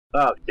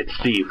Oh, it's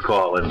Steve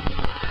calling.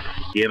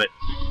 Damn it.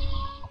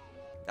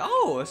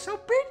 Oh, it's so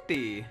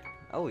pretty.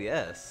 Oh,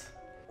 yes.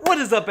 What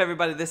is up,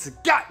 everybody? This is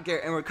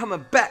gotgarrett, and we're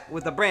coming back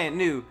with a brand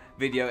new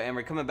video, and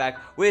we're coming back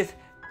with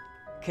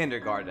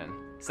kindergarten.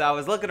 So I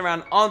was looking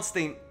around on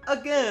Steam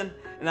again,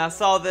 and I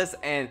saw this,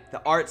 and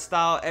the art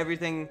style,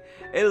 everything,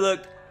 it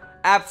looked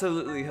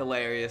absolutely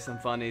hilarious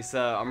and funny.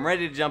 So I'm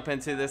ready to jump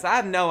into this. I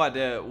have no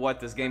idea what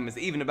this game is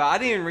even about. I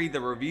didn't even read the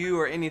review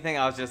or anything.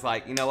 I was just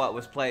like, you know what,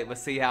 let's play it,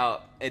 let's see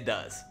how it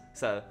does.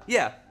 So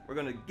yeah, we're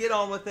gonna get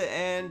on with it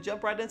and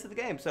jump right into the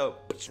game. So,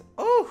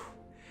 oh,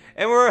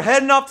 and we're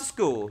heading off to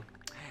school.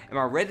 Am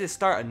I ready to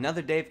start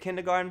another day of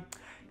kindergarten?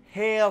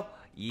 Hell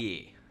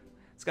yeah.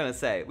 It's gonna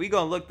say, we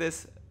gonna look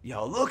this,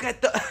 yo, look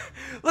at the,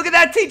 look at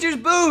that teacher's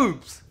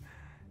boobs.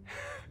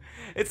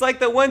 It's like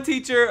the one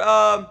teacher,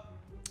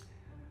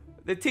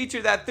 the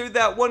teacher that threw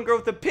that one girl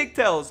with the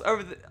pigtails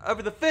over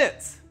the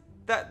fence.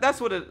 That's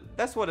what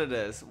it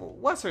is.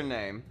 What's her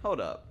name?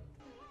 Hold up.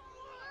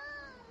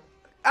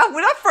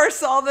 When I first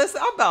saw this,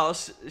 I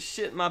about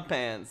shit my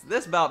pants.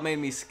 This about made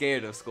me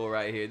scared of school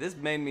right here. This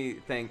made me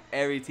think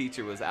every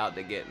teacher was out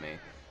to get me.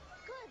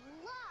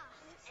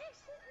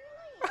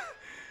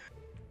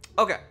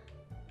 Okay.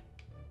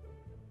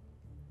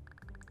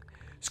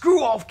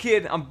 Screw off,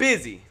 kid. I'm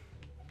busy.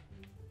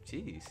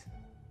 Jeez.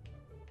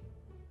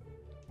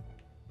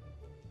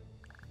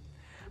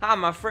 Hi,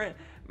 my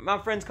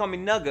friends call me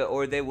Nugget,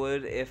 or they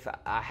would if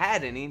I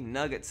had any.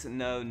 Nuggets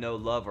know no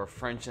love or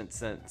friendship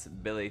since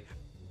Billy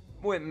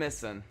went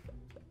missing.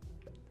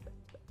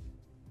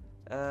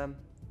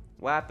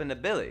 What happened to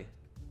Billy?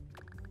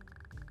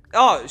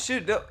 Oh,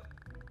 shoot.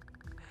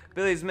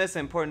 Billy's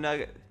missing, poor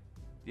Nugget.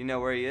 Do you know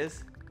where he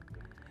is?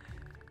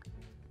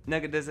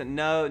 Nugget doesn't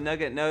know.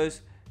 Nugget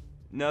knows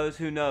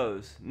who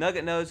knows.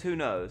 Nugget knows who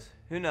knows.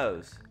 Who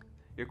knows?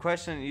 Your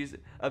question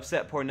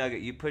upset poor Nugget.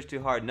 You pushed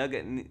too hard.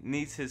 Nugget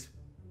needs his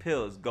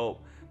pills.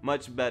 Gulp.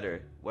 Much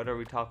better. What are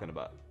we talking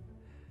about?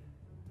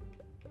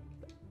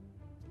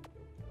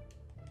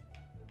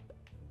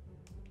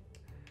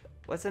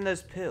 What's in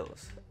those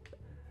pills?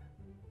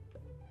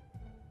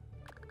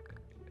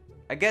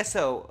 I guess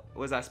so.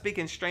 Was I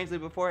speaking strangely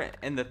before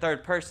in the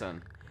third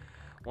person?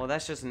 Well,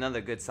 that's just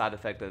another good side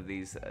effect of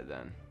these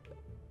then.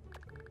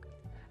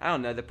 I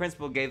don't know. The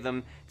principal gave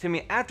them to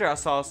me after I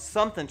saw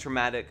something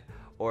traumatic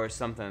or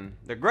something.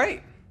 They're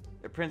great.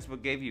 The principal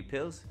gave you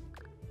pills?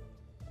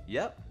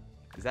 Yep.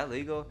 Is that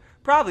legal?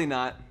 Probably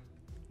not.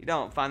 You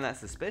don't find that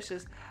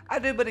suspicious? I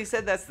do, but he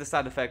said that's the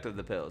side effect of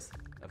the pills.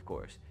 Of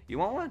course. You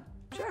want one?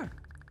 Sure.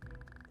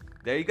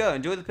 There you go.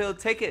 Enjoy the pill.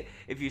 Take it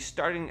if you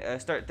start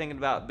thinking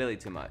about Billy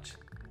too much.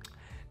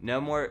 No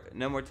more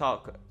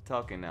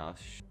talking now.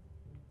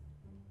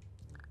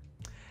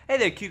 Hey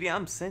there, cutie.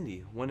 I'm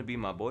Cindy. Want to be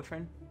my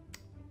boyfriend?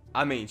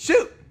 I mean,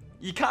 shoot!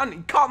 You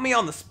caught me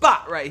on the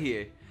spot right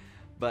here.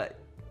 But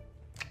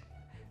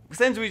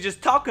since we're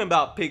just talking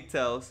about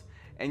pigtails,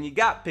 and you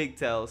got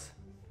pigtails,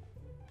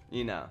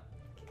 you know,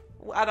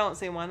 I don't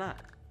see why not.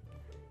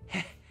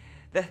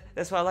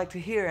 That's what I like to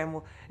hear,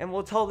 and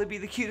we'll totally be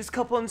the cutest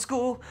couple in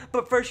school.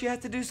 But first, you have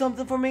to do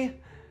something for me.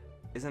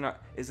 Isn't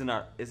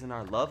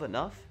our love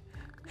enough?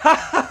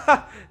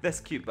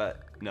 That's cute,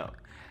 but no,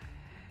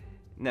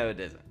 it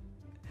isn't.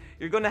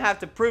 You're gonna have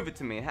to prove it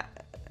to me.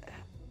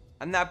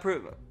 I'm not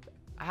proving.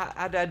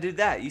 How did I do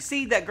that? You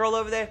see that girl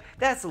over there?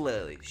 That's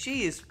Lily.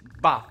 She is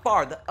by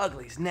far the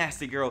ugliest,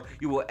 nasty girl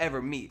you will ever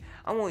meet.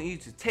 I want you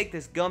to take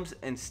this gum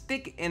and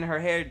stick it in her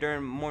hair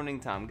during morning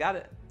time. Got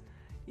it?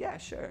 Yeah,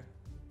 sure.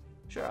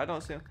 Sure, I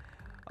don't see him.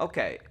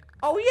 Okay.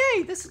 Oh,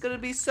 yay! This is gonna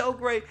be so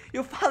great.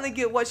 You'll finally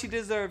get what she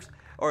deserves.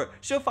 Or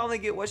she'll finally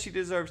get what she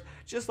deserves,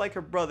 just like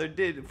her brother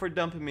did for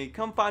dumping me.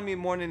 Come find me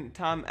morning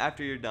time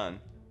after you're done.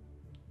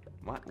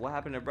 What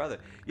happened to her brother?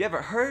 You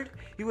ever heard?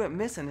 He went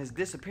missing. His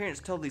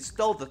disappearance totally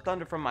stole the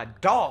thunder from my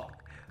dog.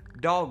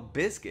 Dog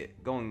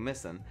Biscuit going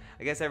missing.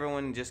 I guess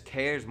everyone just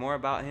cares more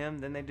about him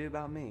than they do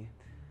about me.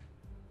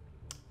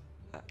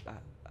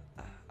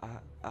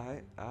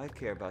 I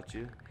care about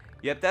you.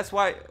 Yep, that's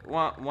why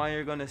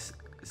you're gonna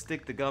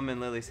stick the gum in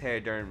Lily's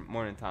hair during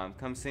morning time.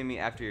 Come see me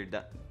after you're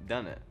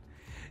done it.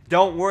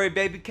 Don't worry,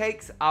 baby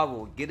cakes. I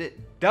will get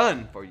it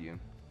done for you.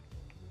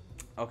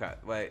 Okay,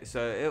 wait.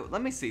 So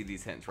let me see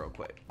these hints real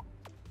quick.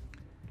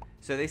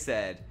 So they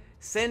said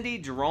Cindy,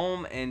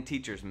 Jerome, and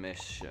teacher's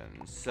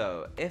mission.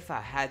 So if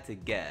I had to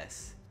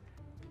guess,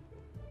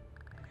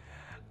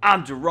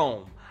 I'm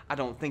Jerome. I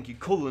don't think you're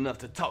cool enough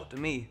to talk to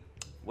me.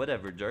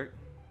 Whatever, jerk.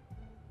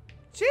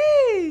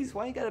 Jeez,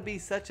 why you gotta be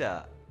such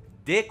a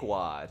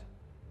dickwad?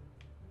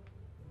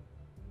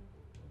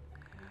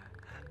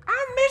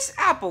 I'm Miss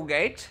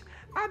Applegate.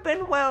 I've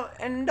been well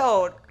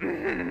endowed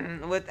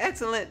with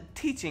excellent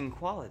teaching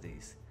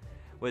qualities.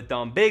 With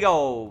them big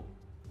old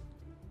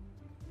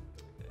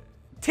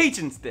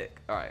teaching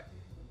stick. Alright.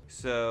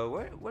 So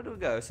where do we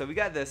go? So we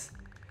got this.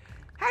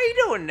 How you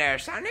doing there,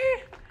 Sonny?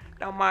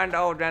 Don't mind the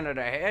old end of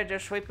the hair,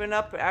 just sweeping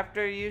up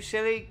after you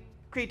silly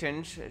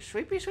cretins.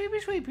 Sweepy,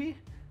 sweepy, sweepy.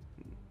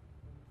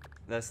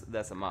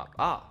 That's a mop.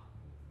 Ah.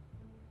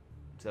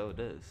 So it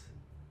is.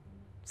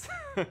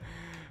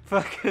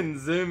 fucking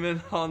zoom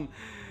in on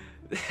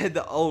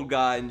the old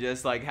guy and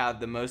just like have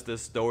the most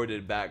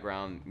distorted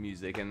background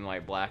music in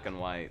like black and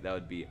white. That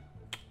would be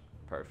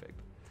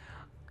perfect.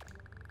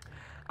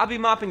 I'll be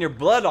mopping your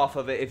blood off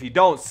of it if you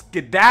don't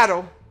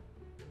skedaddle.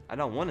 I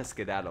don't want to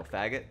skedaddle,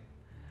 faggot.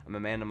 I'm a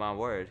man of my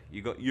word.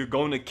 You're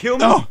going to kill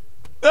me? No!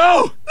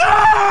 No!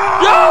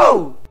 No!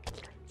 Yo!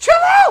 Chill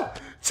out!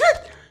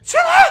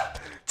 Chill out!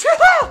 Chill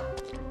out!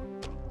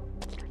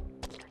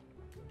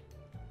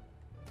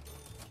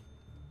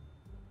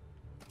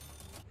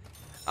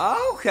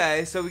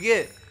 Okay, so we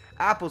get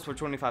apples for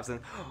 25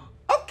 cents.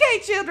 Okay,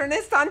 children,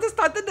 it's time to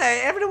start the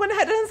day. Everyone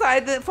head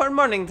inside for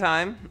morning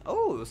time.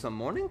 Oh, some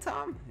morning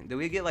time? Do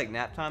we get like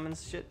nap time and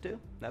shit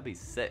too? That'd be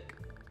sick.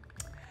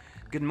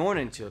 Good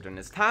morning, children.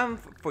 It's time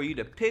for you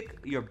to pick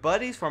your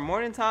buddies for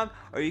morning time,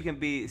 or you can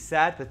be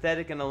sad,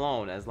 pathetic, and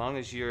alone, as long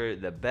as you're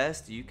the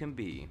best you can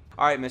be.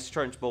 All right, Mr.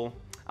 Trunchbull,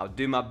 I'll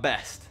do my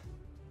best.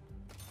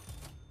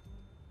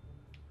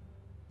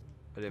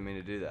 I didn't mean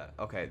to do that.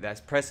 Okay, that's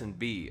pressing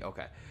B.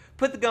 Okay.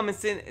 Put the gum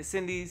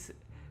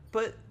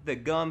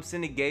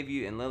Cindy gave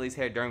you in Lily's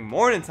hair during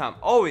morning time.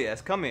 Oh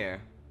yes, come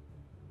here.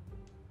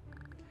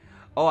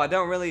 Oh, I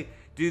don't really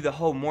do the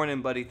whole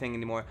morning buddy thing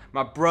anymore.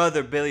 My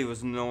brother Billy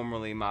was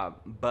normally my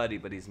buddy,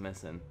 but he's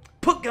missing.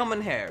 Put gum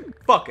in hair.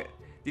 Fuck it.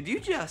 Did you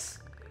just?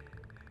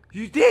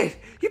 You did.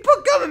 You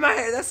put gum in my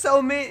hair. That's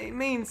so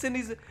mean.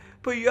 Cindy's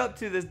put you up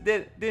to this,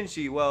 didn't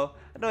she? Well,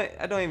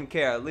 I don't even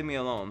care. Leave me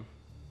alone.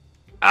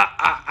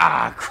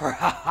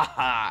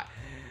 Cry.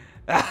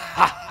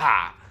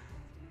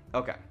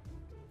 Okay.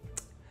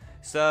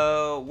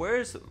 So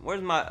where's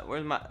my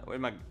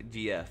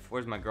GF?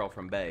 Where's my girl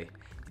from Bay?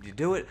 Did you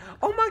do it?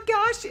 Oh my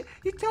gosh,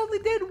 you totally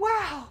did.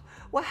 Wow.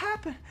 What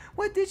happened?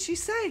 What did she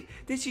say?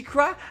 Did she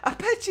cry? I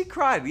bet she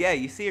cried. Yeah,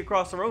 you see her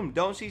across the room,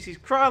 don't she? She's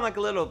crying like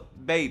a little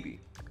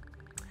baby.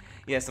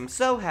 Yes, I'm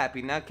so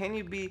happy. Now, can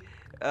you be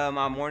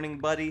my morning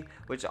buddy,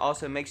 which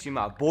also makes you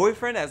my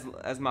boyfriend?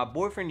 As my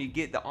boyfriend, you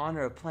get the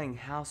honor of playing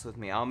house with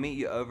me. I'll meet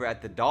you over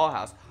at the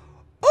dollhouse.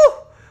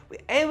 Oh,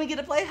 and we get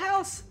to play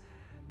house.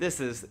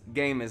 This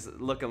game is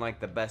looking like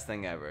the best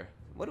thing ever.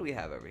 What do we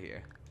have over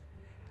here?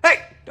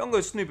 Hey, don't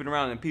go snooping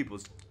around in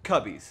people's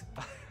cubbies.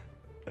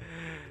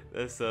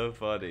 That's so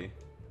funny.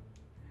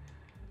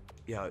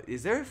 Yo,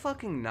 is there a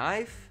fucking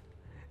knife?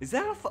 Is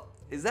that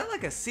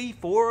like a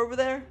C4 over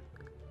there?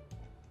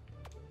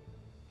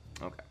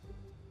 Okay.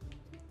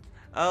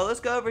 Let's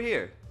go over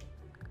here.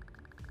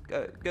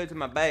 Go to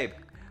my babe.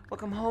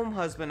 Welcome home,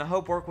 husband. I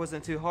hope work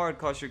wasn't too hard,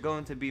 cause you're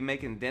going to be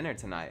making dinner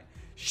tonight.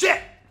 Shit!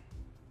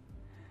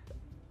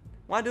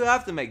 Why do I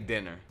have to make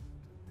dinner?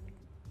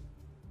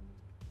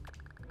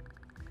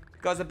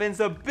 Because I've been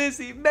so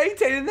busy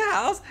maintaining the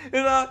house,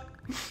 and I'm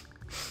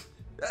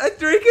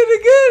drinking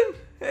again.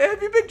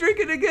 Have you been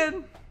drinking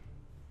again?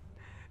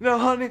 No,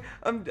 honey,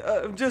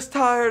 I'm just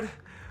tired.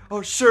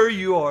 Oh, sure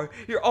you are.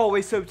 You're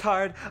always so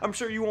tired. I'm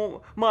sure you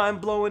won't mind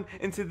blowing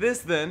into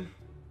this then.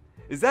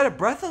 Is that a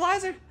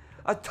breathalyzer?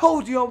 I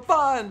told you I'm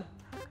fine.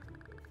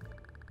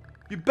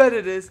 You bet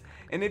it is.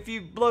 And if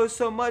you blow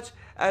so much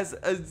as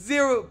a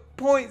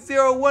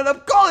 0.01, I'm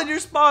calling your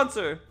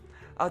sponsor.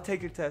 I'll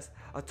take your test.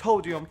 I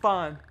told you I'm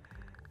fine.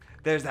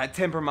 There's that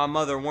temper my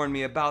mother warned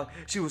me about.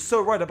 She was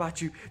so right about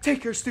you.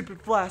 Take your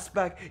stupid flask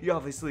back. You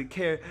obviously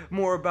care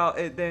more about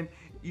it than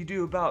you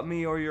do about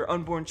me or your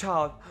unborn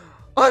child.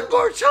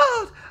 Unborn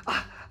child!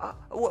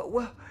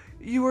 Well,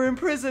 you were in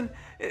prison.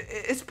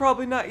 It's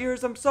probably not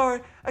yours. I'm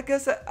sorry. I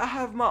guess I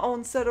have my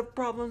own set of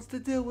problems to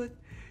deal with.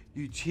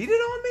 You cheated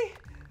on me?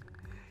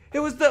 It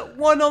was the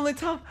one only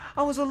time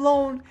I was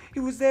alone. He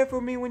was there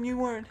for me when you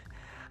weren't.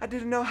 I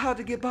didn't know how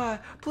to get by.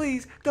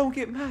 Please, don't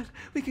get mad.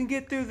 We can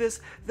get through this,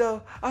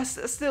 though. I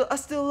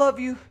still love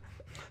you.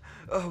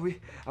 Oh,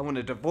 I want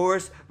a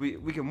divorce.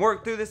 We can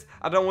work through this.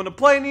 I don't want to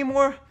play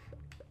anymore.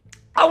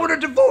 I want a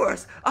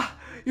divorce.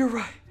 You're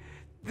right.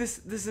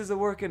 This isn't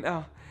working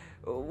out.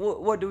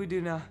 What do we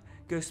do now?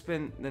 Go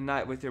spend the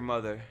night with your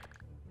mother.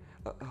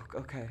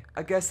 Okay.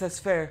 I guess that's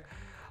fair.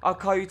 I'll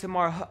call you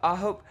tomorrow. I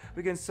hope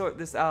we can sort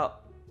this out.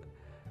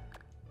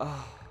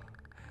 Oh.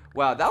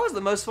 Wow, that was the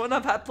most fun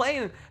I've had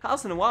playing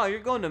house in a while. You're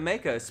going to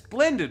make a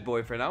splendid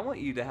boyfriend. I want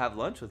you to have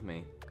lunch with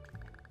me.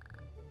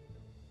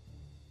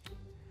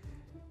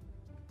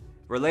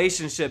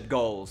 Relationship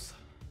goals.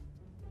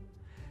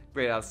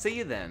 Great, I'll see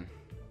you then.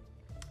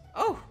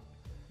 Oh,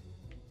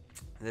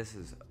 this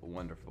is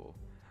wonderful.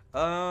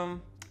 Can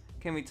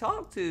we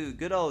talk to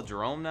good old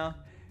Jerome now?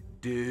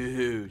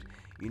 Dude,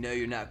 you know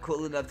you're not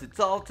cool enough to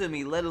talk to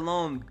me, let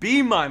alone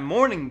be my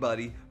morning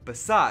buddy.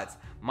 Besides,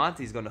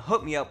 Monty's gonna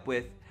hook me up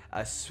with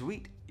a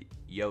sweet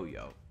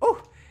yo-yo.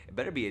 Oh, it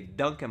better be a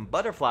Dunkin'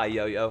 Butterfly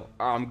yo-yo,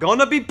 or I'm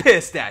gonna be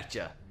pissed at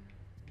ya.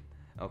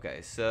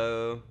 Okay,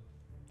 so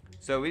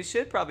we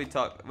should probably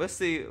talk. Let's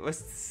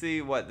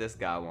see what this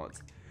guy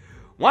wants.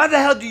 Why the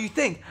hell do you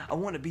think I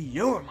want to be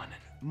your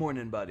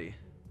morning buddy?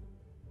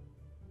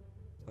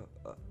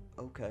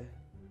 Okay.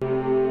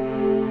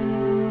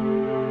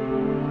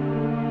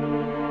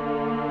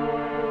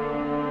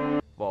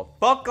 Well,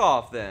 fuck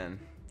off then.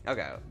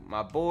 Okay,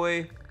 my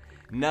boy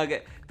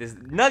Nugget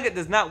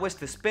does not wish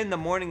to spend the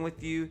morning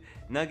with you.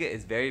 Nugget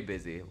is very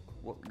busy.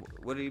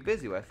 What are you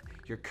busy with?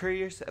 You're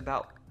curious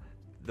about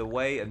the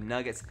way of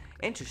Nugget's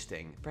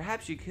interesting.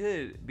 Perhaps you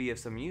could be of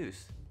some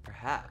use.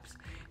 Perhaps.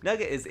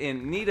 Nugget is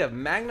in need of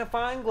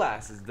magnifying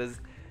glasses.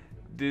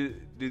 Do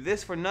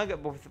this for Nugget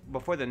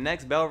before the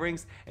next bell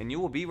rings, and you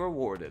will be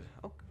rewarded.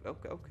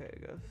 Okay,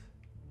 guys.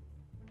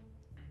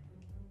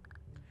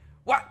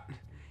 What? You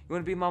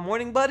want to be my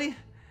morning buddy?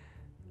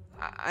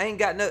 I ain't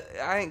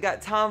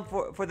got time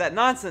for that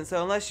nonsense.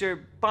 So unless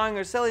you're buying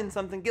or selling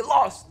something, get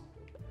lost.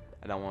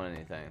 I don't want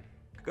anything.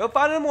 Go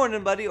find a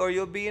morning buddy, or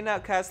you'll be an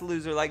outcast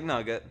loser like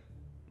Nugget.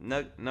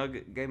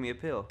 Nugget gave me a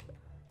pill.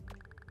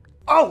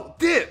 Oh,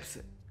 dips!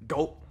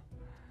 Gulp.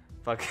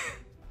 Fuck.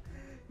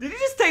 Did you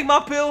just take my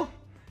pill?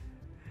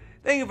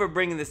 Thank you for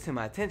bringing this to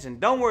my attention.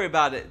 Don't worry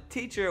about it.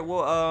 Teacher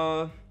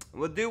will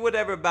do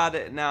whatever about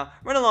it. Now,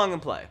 run along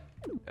and play.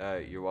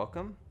 You're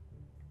welcome.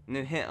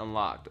 New hint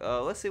unlocked.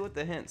 Let's see what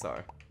the hints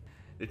are.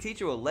 The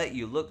teacher will let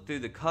you look through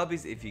the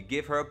cubbies if you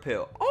give her a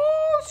pill.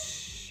 Oh,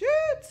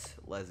 shit!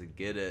 Let's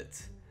get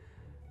it.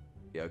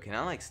 Yo, can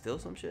I, like, steal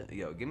some shit?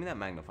 Yo, give me that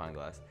magnifying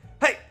glass.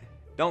 Hey!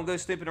 Don't go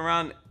snooping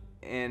around,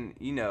 and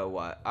you know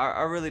what?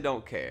 I really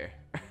don't care.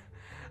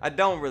 I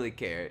don't really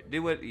care.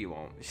 Do what you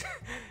want.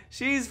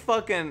 She's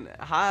fucking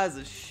high as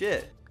a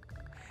shit.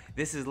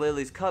 This is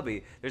Lily's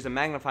cubby. There's a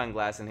magnifying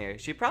glass in here.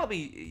 She's probably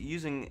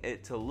using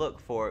it to look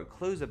for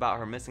clues about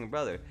her missing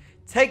brother.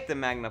 Take the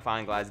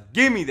magnifying glass.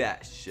 Give me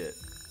that shit.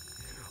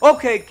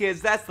 Okay, kids,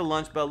 that's the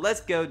lunch bell.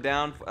 Let's go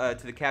down to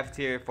the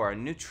cafeteria for a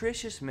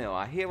nutritious meal.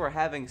 I hear we're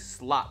having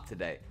slop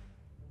today.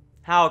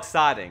 How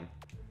exciting.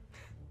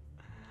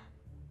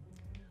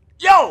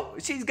 Yo,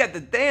 she's got the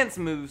dance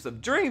moves of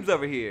dreams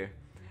over here.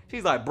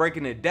 She's like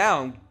breaking it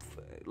down.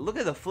 Look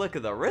at the flick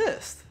of the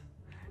wrist.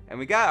 And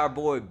we got our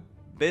boy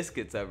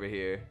Biscuits over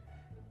here.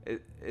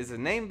 Is his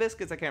name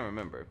Biscuits? I can't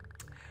remember.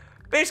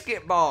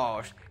 Biscuit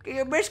balls. Get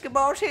your biscuit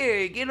balls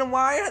here. Get them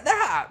while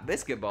they're hot.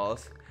 Biscuit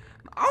balls.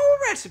 My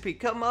own recipe.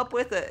 Come up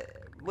with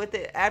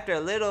it after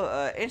a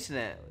little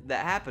incident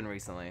that happened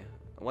recently.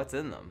 What's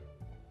in them?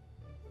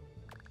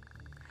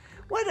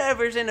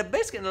 Whatever's in a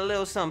biscuit and a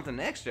little something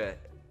extra.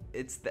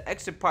 It's the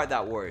extra part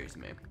that worries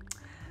me.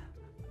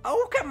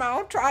 Oh, come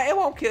on, try it. It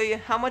won't kill you.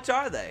 How much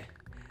are they?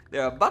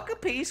 They're $1 a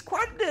piece.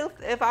 Quite a deal,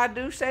 if I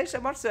do say so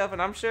myself. And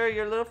I'm sure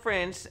your little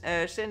friend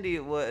Cindy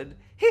would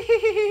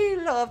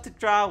love to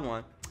try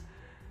one.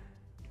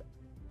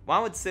 Why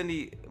would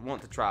Cindy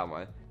want to try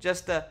one?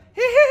 Just a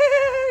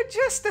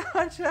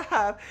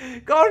job.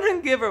 Go on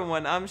and give her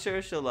one. I'm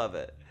sure she'll love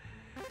it.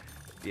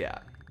 Yeah.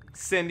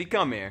 Cindy,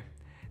 come here.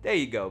 There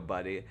you go,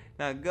 buddy.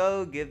 Now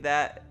go give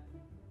that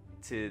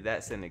to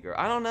that Cindy girl.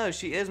 I don't know.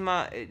 She is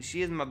my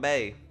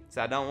bae.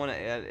 So I don't want to.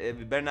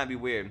 It better not be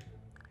weird.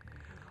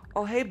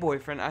 Oh, hey,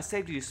 boyfriend. I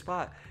saved you a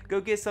spot.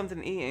 Go get something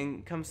to eat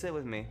and come sit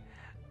with me.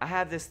 I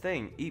have this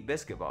thing. Eat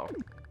biscuit ball.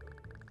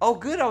 Oh,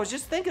 good. I was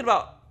just thinking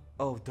about.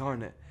 Oh,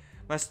 darn it.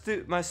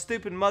 My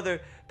stupid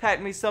mother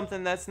packed me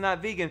something that's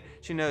not vegan.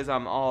 She knows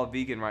I'm all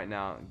vegan right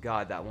now.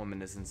 God, that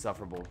woman is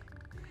insufferable.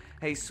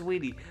 Hey,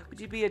 sweetie,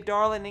 would you be a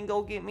darling and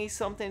go get me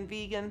something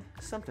vegan?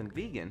 Something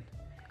vegan?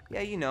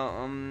 Yeah, you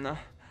know,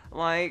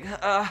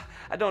 I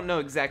don't know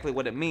exactly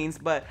what it means,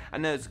 but I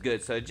know it's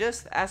good. So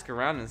just ask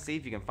around and see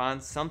if you can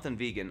find something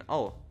vegan.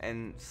 Oh,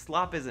 and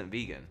slop isn't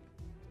vegan.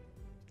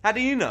 How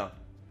do you know?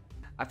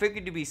 I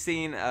figured you'd be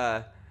seeing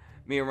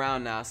me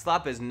around now.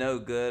 Slop is no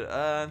good.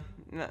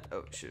 No,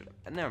 oh shoot.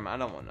 Never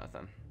mind. I don't want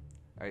nothing.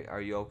 Are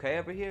you okay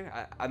over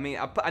here? I mean,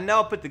 I know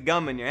I put the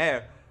gum in your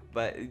hair,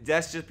 but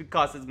that's just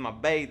because it's my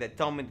bae that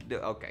told me to do.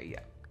 Okay,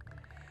 yeah.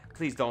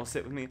 Please don't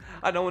sit with me.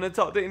 I don't want to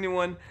talk to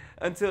anyone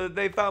until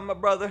they found my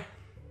brother.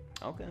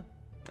 Okay.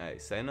 Hey,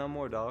 say no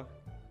more, dog.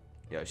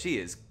 Yo, she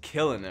is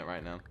killing it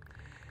right now.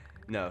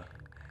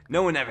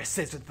 No one ever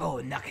sits with Bo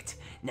and Nugget.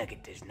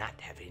 Nugget does not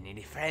have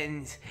any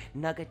friends.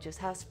 Nugget just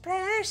has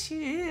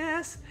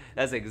precious.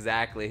 That's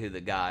exactly who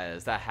the guy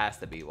is. That has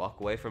to be.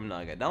 Walk away from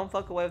Nugget. Don't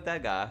fuck away with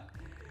that guy.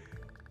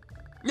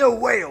 No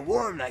way a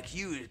worm like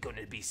you is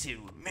gonna be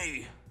sitting with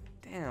me.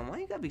 Damn, why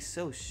you gotta be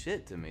so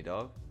shit to me,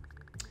 dog?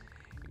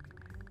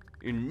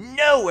 You're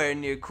nowhere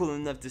near cool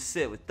enough to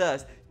sit with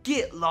us.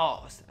 Get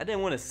lost. I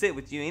didn't want to sit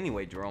with you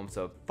anyway, Jerome,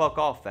 so fuck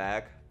off,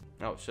 fag.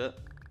 Oh, shit.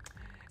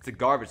 It's a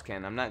garbage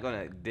can. I'm not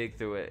going to dig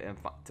through it and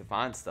to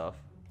find stuff.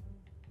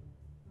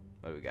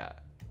 What do we got?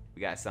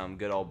 We got some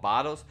good old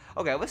bottles.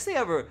 Okay, let's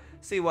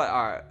see what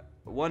our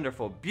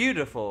wonderful,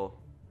 beautiful,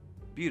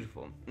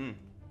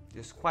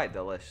 just quite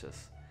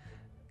delicious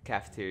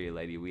cafeteria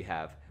lady we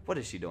have. What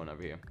is she doing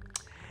over here?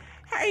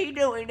 How you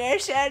doing there,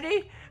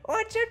 Sandy?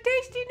 What's your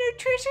tasty,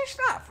 nutritious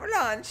slop for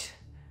lunch?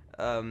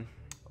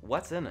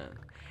 What's in it?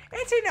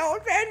 It's an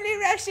old family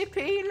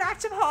recipe,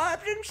 lots of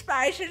herbs and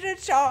spices and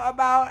salt,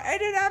 about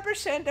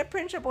 89% the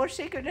principal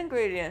secret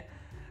ingredient.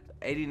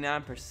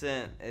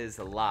 89% is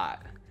a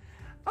lot.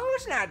 Oh,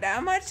 it's not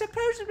that much.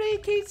 Supposedly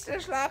it keeps the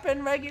slop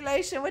in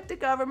regulation with the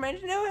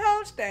government's new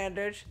health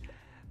standards.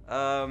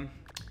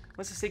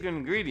 What's the secret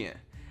ingredient?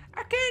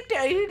 I can't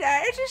tell you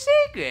that. It's a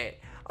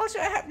secret. Also,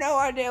 I have no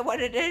idea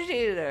what it is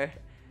either.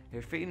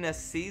 You're feeding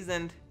us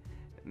seasoned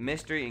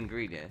mystery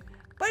ingredient.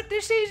 But the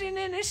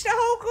seasoning is so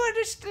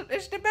good,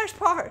 it's the best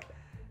part.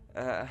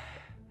 Got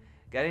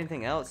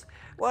anything else?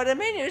 Well, the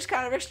menu is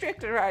kind of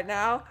restricted right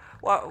now.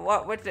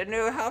 What with the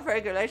new health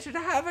regulations,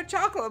 I have a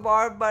chocolate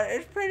bar, but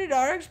it's pretty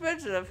darn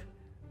expensive.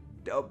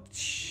 Oh,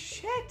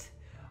 shit.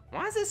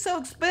 Why is it so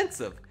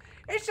expensive?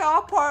 It's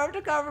all part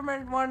of the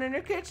government wanting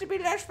your kids to be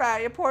less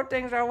fat. You poor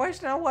things are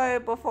wasting away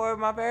before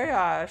my very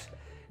eyes.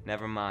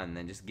 Never mind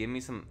then. Just give me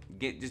some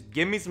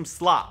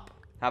slop.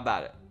 How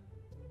about it?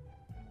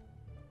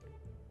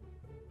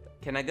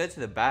 Can I go to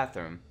the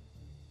bathroom?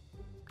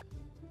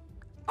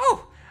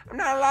 Oh, I'm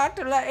not allowed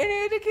to let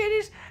any of the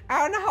kiddies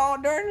out in the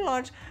hall during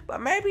lunch,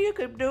 but maybe you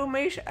could do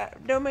me a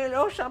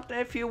little something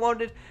if you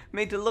wanted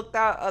me to look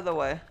that other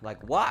way.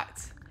 Like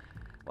what?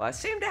 Well, I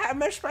seem to have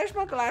misplaced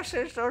my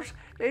glasses.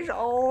 These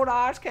old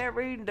eyes can't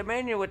read the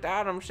menu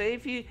without them. See,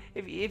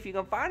 if you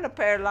can find a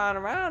pair lying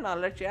around, I'll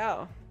let you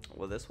out.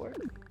 Will this work?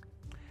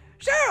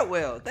 Sure it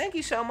will. Thank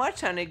you so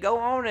much, honey. Go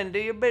on and do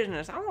your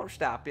business. I won't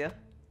stop you.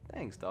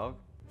 Thanks, dog.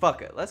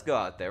 Fuck it. Let's go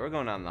out there. We're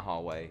going down the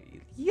hallway.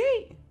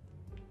 Yay!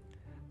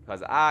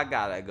 Because I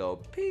gotta go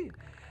pee.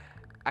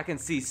 I can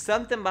see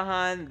something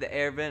behind the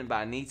air vent, but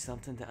I need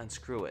something to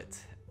unscrew it.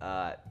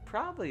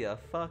 Probably a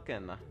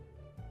fucking...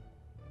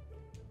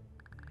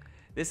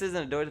 This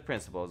isn't a door to the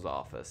principal's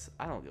office.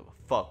 I don't give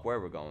a fuck where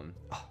we're going.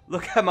 Oh,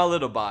 look at my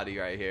little body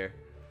right here.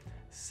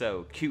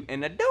 So cute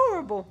and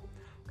adorable.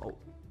 Oh.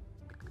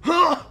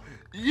 Huh?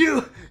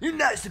 You're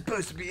not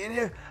supposed to be in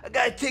here. I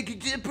gotta take you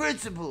to the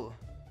principal.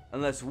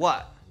 Unless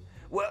what?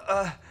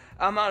 Well,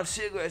 I'm out of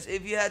cigarettes.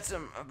 If you had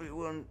some, I'd be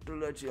willing to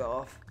let you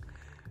off.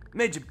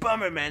 Major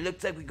bummer, man.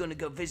 Looks like we're gonna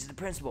go visit the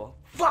principal.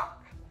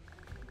 Fuck!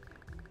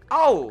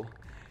 Oh!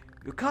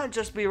 You can't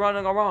just be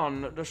running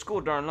around the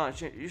school during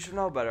lunch. You should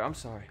know better. I'm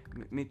sorry.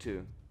 Me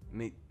too.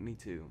 Me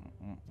too.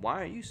 Why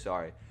aren't you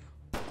sorry?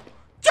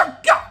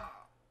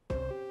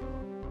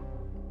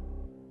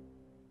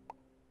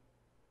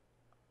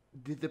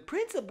 Did the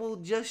principal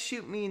just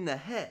shoot me in the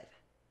head?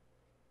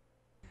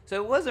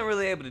 So it wasn't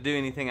really able to do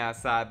anything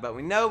outside, but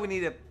we know we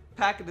need a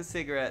packet of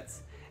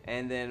cigarettes,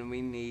 and then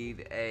we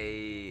need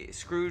a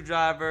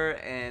screwdriver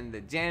and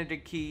the janitor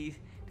key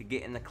to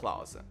get in the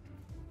closet.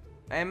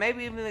 And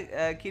maybe even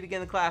the key to get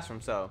in the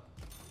classroom, so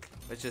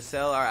let's just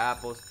sell our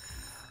apples.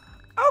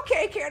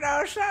 Okay,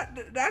 kiddos,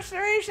 that's the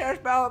recess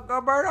bell.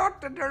 Go burn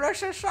out the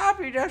delicious slop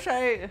you just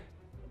ate.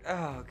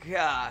 Oh,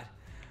 God.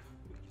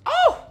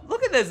 Oh,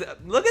 look at this.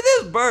 Look at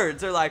these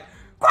birds. They're like,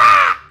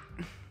 quack!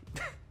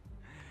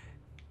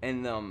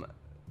 And,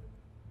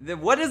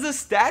 what is this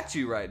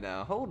statue right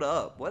now? Hold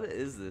up. What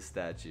is this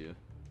statue?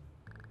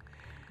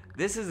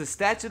 This is a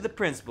statue of the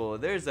principal.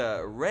 There's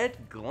a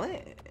red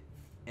glint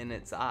in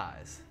its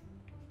eyes.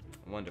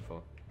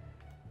 Wonderful.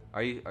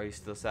 Are you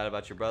still sad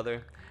about your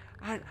brother?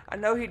 I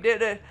know he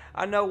did it.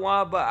 I know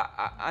why, but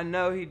I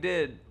know he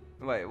did.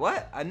 Wait,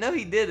 what? I know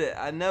he did it.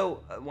 I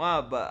know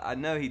why, but I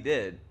know he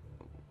did.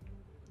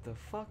 The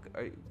fuck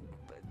are you?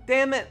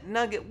 Damn it,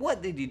 Nugget.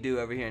 What did you do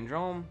over here in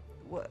Drome?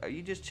 What? Are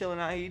you just chilling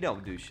out here? You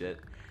don't do shit.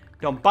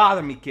 Don't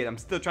bother me, kid. I'm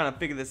still trying to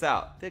figure this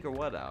out. Figure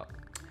what out?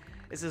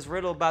 It's this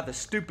riddle about the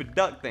stupid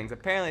duck things.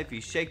 Apparently, if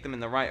you shake them in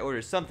the right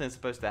order, something's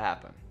supposed to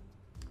happen.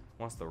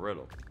 What's the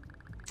riddle?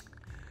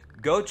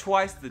 Go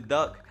twice the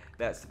duck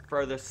that's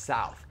further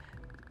south.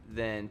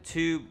 Then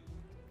two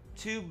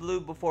blue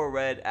before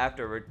red.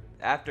 After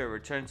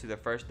return to the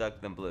first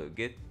duck, then blue.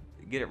 Get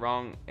it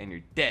wrong and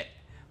you're dead.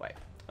 Wait,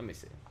 let me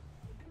see.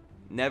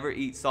 Never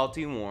eat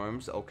salty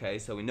worms. Okay,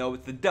 so we know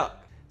it's the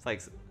duck. It's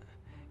like,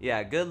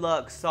 yeah, good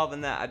luck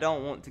solving that. I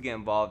don't want to get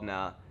involved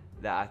now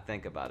that I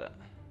think about it.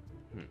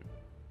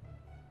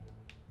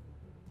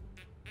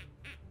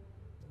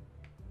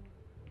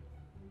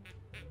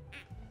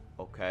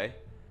 Okay.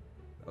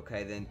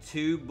 Okay, then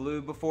two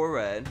blue before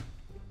red.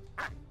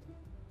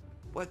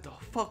 What the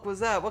fuck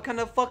was that? What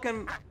kind of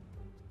fucking...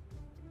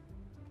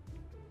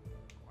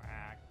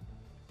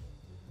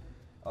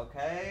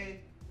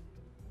 Okay.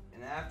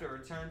 And after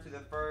return to the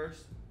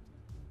first,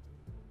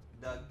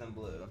 duck then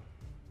blue.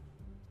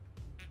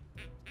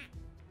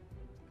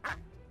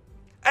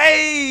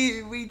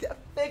 Hey! We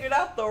figured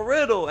out the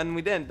riddle and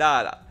we didn't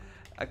die.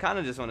 I kind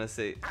of just want to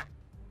see.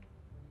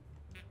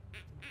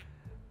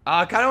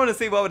 I kind of want to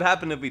see what would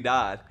happen if we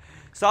died.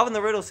 Solving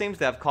the riddle seems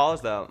to have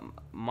caused the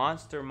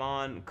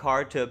Monstermon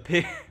card to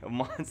appear.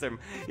 Monster.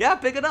 Yeah,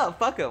 pick it up.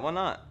 Fuck it. Why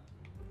not?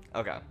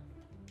 Okay.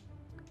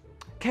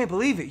 Can't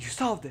believe it. You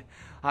solved it.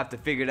 I'll have to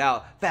figure it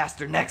out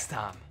faster next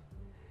time.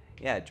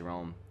 Yeah,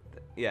 Jerome.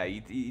 Yeah,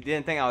 you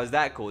didn't think I was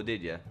that cool,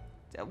 did you?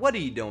 What are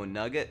you doing,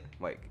 Nugget?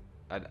 Wait,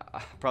 I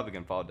probably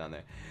can fall down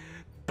there.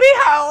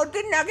 Behold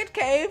the Nugget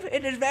Cave.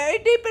 It is very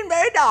deep and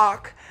very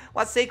dark.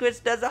 What secrets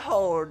does it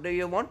hold? Do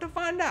you want to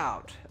find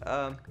out?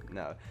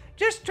 No.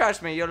 Just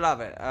trust me, you'll love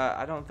it.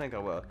 I don't think I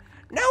will.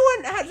 No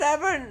one has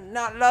ever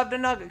not loved a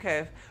Nugget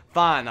Cave.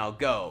 Fine, I'll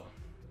go.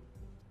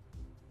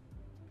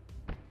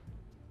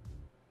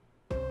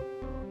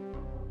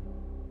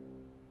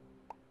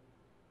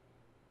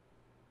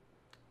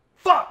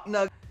 Fuck,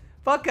 Nugget.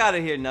 Fuck out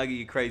of here, Nugget,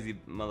 you crazy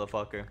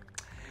motherfucker.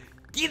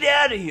 Get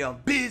out of here,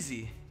 I'm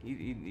busy.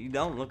 You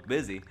don't look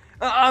busy.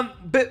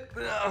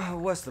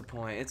 What's the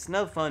point? It's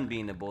no fun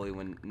being a bully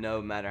when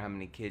no matter how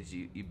many kids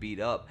you beat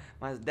up,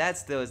 my dad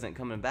still isn't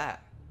coming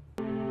back.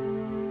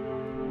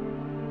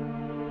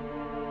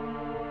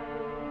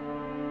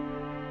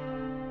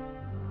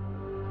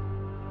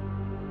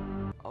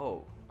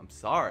 Oh, I'm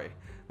sorry.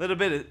 A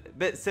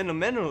bit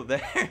sentimental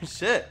there.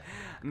 Shit.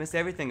 I miss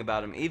everything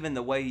about him, even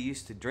the way he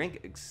used to drink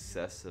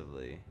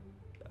excessively.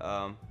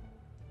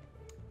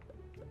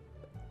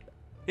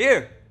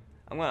 Here.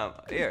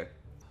 Here.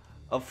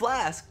 A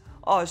flask?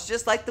 Oh, it's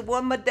just like the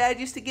one my dad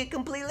used to get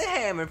completely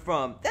hammered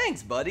from.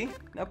 Thanks, buddy.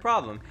 No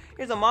problem.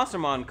 Here's a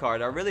Monstermon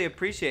card. I really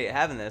appreciate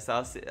having this.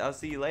 I'll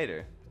see you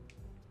later.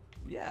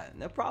 Yeah,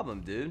 no problem,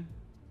 dude.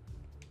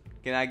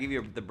 Can I give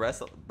you the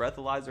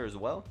breathalyzer as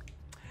well?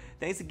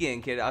 Thanks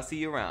again, kid. I'll see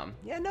you around.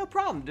 Yeah, no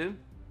problem, dude.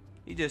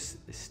 You just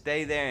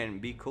stay there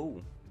and be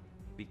cool.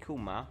 Be cool,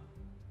 ma.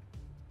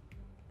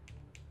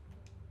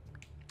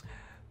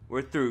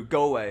 We're through.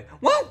 Go away.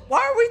 What?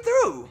 Why are we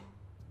through?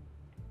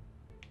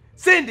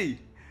 Cindy,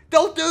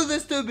 don't do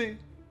this to me.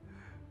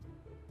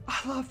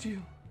 I loved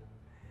you.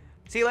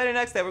 See you later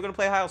next day. We're going to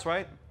play house,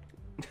 right?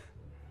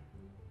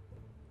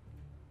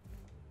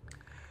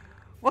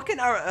 What can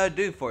I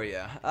do for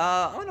you?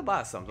 I'm going to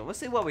buy something. Let's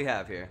see what we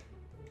have here.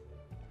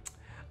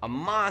 A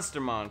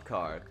Monstermon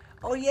card.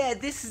 Oh yeah,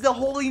 this is the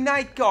Holy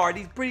Knight card.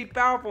 He's pretty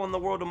powerful in the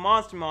world of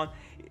Monstermon.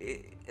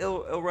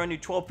 It'll run you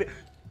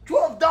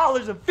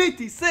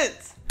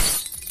 $12.50.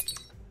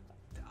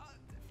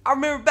 I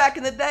remember back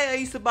in the day, I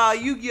used to buy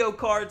Yu-Gi-Oh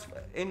cards,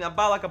 and I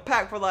buy like a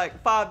pack for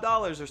like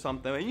 $5 or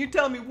something. And you're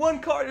telling me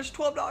one card is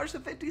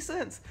 $12.50?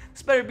 This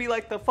better be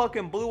like the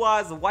fucking Blue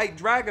Eyes, the White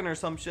Dragon or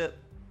some shit.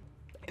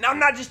 And I'm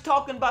not just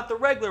talking about the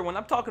regular one.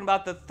 I'm talking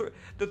about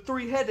the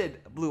three-headed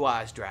Blue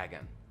Eyes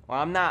Dragon. Well,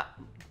 I'm not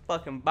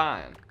fucking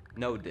buying.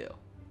 No deal.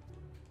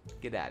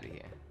 Get out of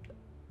here.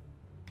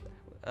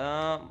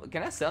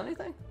 Can I sell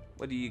anything?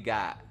 What do you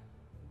got?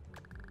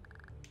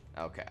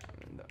 Okay.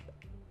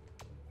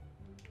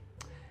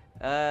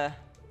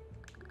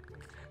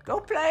 Go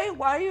play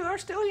while you are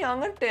still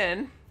young and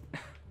thin.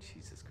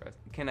 Jesus Christ.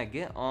 Can I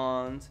get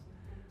on?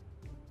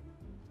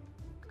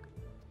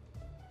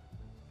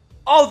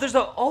 Oh, there's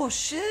a. Oh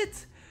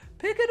shit.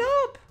 Pick it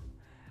up.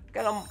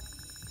 Got a.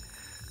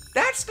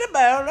 That's the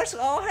bell. Let's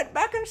all head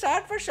back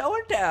inside for show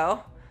and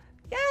tell.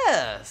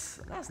 Yes,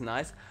 that's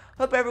nice.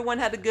 Hope everyone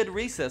had a good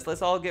recess.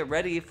 Let's all get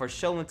ready for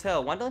show and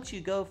tell. Why don't you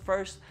go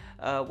first?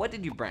 What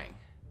did you bring?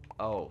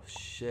 Oh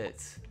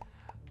shit.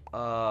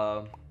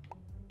 A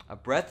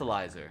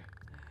breathalyzer.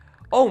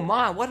 Oh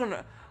my,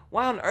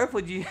 why on earth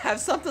would you have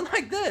something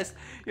like this?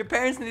 Your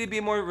parents need to be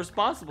more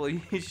responsible.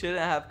 You shouldn't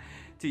have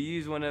to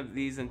use one of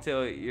these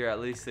until you're at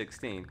least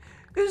 16.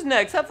 Who's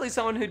next? Hopefully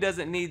someone who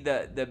doesn't need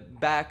the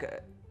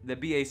BAC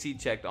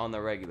checked on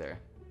the regular.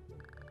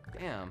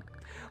 Damn.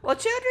 Well,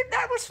 children,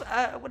 that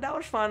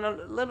was fun. A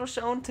little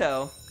show and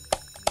tell.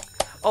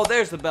 Oh,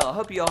 there's the bell. I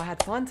hope you all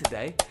had fun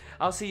today.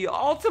 I'll see you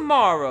all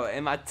tomorrow,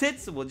 and my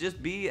tits will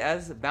just be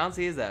as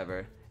bouncy as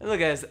ever. And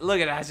look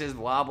at us just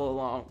wobble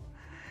along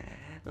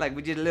like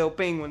we just little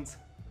penguins.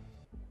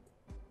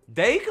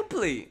 Day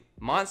complete.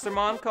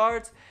 Monstermon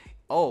cards.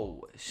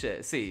 Oh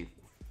shit. See,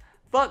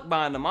 fuck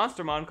buying the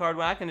Monstermon card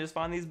when I can just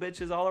find these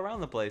bitches all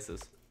around the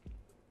places.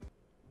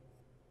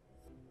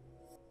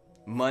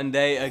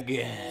 Monday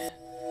again.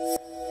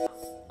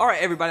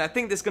 Alright everybody, I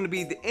think this is going to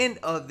be the end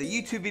of the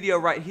YouTube video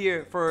right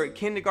here for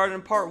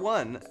Kindergarten Part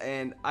 1.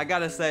 And I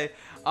gotta say,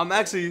 I'm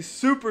actually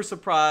super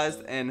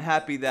surprised and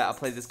happy that I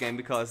played this game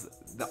because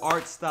the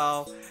art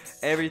style,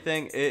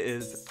 everything, it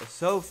is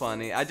so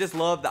funny. I just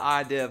love the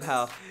idea of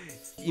how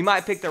you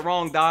might pick the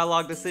wrong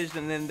dialogue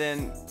decision and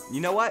then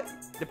you know what?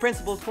 The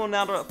principal's pulling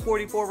out a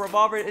 .44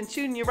 revolver and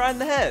shooting you right in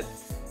the head.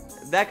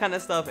 That kind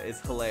of stuff is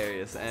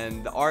hilarious.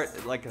 And the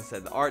art, like I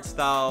said, the art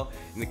style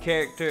and the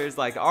characters,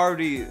 like I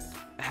already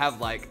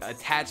have like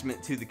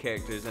attachment to the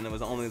characters and it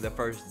was only the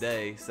first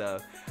day, so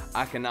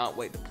I cannot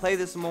wait to play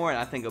this more and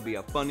I think it'll be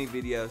a funny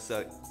video.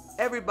 So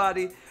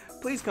everybody,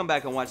 please come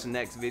back and watch the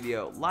next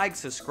video. Like,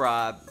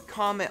 subscribe,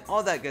 comment,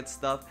 all that good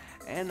stuff,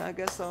 and I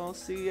guess I'll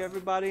see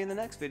everybody in the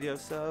next video.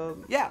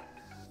 So yeah,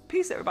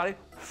 peace everybody.